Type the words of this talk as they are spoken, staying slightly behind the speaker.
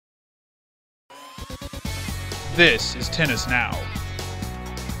This is Tennis Now.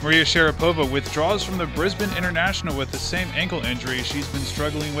 Maria Sharapova withdraws from the Brisbane International with the same ankle injury she's been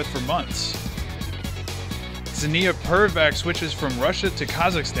struggling with for months. Ksenia Pervak switches from Russia to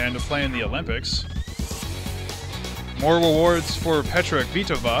Kazakhstan to play in the Olympics. More rewards for Petra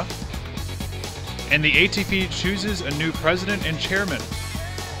Kvitova. And the ATP chooses a new president and chairman.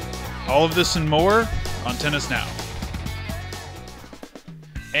 All of this and more on Tennis Now.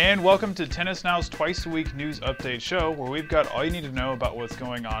 And welcome to Tennis Now's twice-a-week news update show, where we've got all you need to know about what's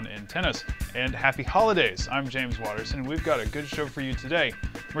going on in tennis. And happy holidays! I'm James Waterson, and we've got a good show for you today.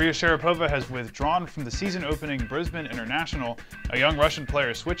 Maria Sharapova has withdrawn from the season-opening Brisbane International. A young Russian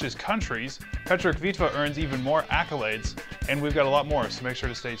player switches countries. Petra Kvitova earns even more accolades, and we've got a lot more, so make sure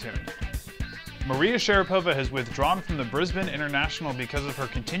to stay tuned. Maria Sharapova has withdrawn from the Brisbane International because of her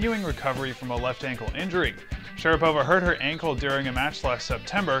continuing recovery from a left ankle injury. Sharapova hurt her ankle during a match last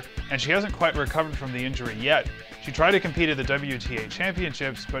September, and she hasn't quite recovered from the injury yet. She tried to compete at the WTA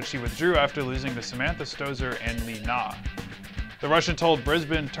Championships, but she withdrew after losing to Samantha Stosur and Li Na. The Russian told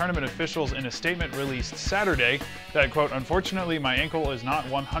Brisbane tournament officials in a statement released Saturday that, quote, "Unfortunately, my ankle is not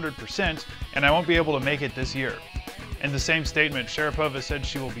 100%, and I won't be able to make it this year." In the same statement, Sharapova said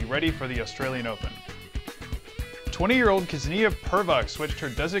she will be ready for the Australian Open. 20-year-old Ksenia Pervak switched her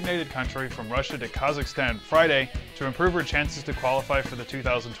designated country from Russia to Kazakhstan Friday to improve her chances to qualify for the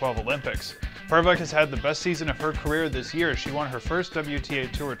 2012 Olympics. Pervak has had the best season of her career this year. She won her first WTA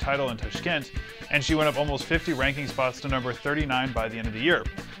Tour title in Tashkent, and she went up almost 50 ranking spots to number 39 by the end of the year.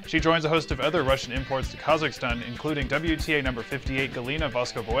 She joins a host of other Russian imports to Kazakhstan, including WTA number 58 Galina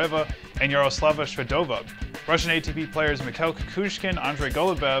Voskoboeva and Yaroslava Shvedova. Russian ATP players Mikhail Kukushkin, Andrei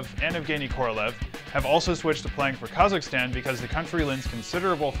Golubev, and Evgeny Korolev have also switched to playing for Kazakhstan because the country lends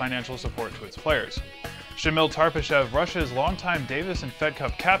considerable financial support to its players. Shamil Tarpashev, Russia's longtime Davis and Fed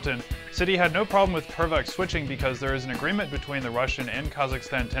Cup captain, said he had no problem with Pervak switching because there is an agreement between the Russian and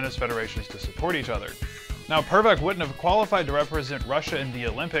Kazakhstan tennis federations to support each other. Now, Pervak wouldn't have qualified to represent Russia in the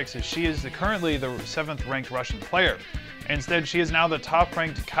Olympics as she is currently the 7th-ranked Russian player. Instead, she is now the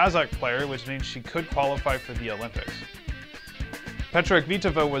top-ranked Kazakh player, which means she could qualify for the Olympics. Petra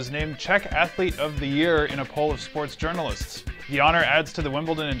Kvitova was named Czech Athlete of the Year in a poll of sports journalists. The honor adds to the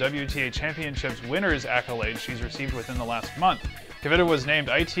Wimbledon and WTA Championships winners' accolades she's received within the last month. Kvitova was named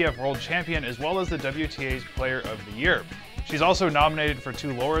ITF World Champion as well as the WTA's Player of the Year. She's also nominated for 2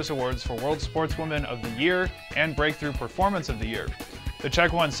 Laureus Awards for World Sportswoman of the Year and Breakthrough Performance of the Year. The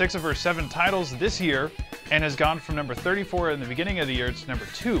Czech won 6 of her 7 titles this year and has gone from number 34 in the beginning of the year to number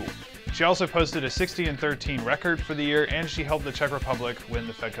 2. She also posted a 60-13 record for the year, and she helped the Czech Republic win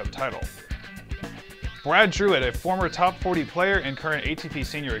the Fed Cup title. Brad Drewett, a former top 40 player and current ATP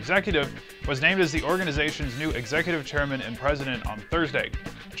senior executive, was named as the organization's new executive chairman and president on Thursday.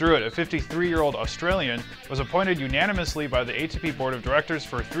 Drewett, a 53-year-old Australian, was appointed unanimously by the ATP board of directors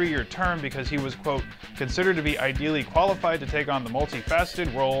for a 3-year term because he was, quote, considered to be ideally qualified to take on the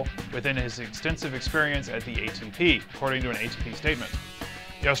multifaceted role within his extensive experience at the ATP, according to an ATP statement.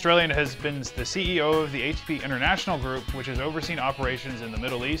 The Australian has been the CEO of the ATP International Group, which has overseen operations in the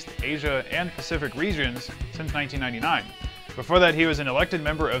Middle East, Asia, and Pacific regions since 1999. Before that, he was an elected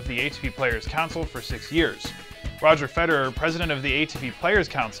member of the ATP Players Council for 6 years. Roger Federer, president of the ATP Players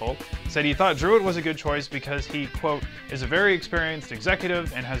Council, said he thought Drewett was a good choice because he, quote, is a very experienced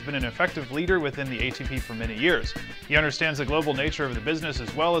executive and has been an effective leader within the ATP for many years. He understands the global nature of the business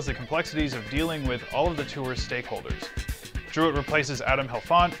as well as the complexities of dealing with all of the tour's stakeholders. Drewett replaces Adam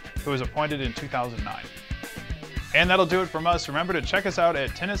Helfant, who was appointed in 2009. And that'll do it from us. Remember to check us out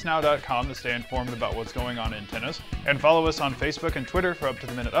at tennisnow.com to stay informed about what's going on in tennis, and follow us on Facebook and Twitter for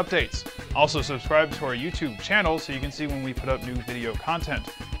up-to-the-minute updates. Also subscribe to our YouTube channel so you can see when we put up new video content.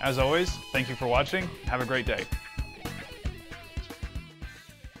 As always, thank you for watching. Have a great day.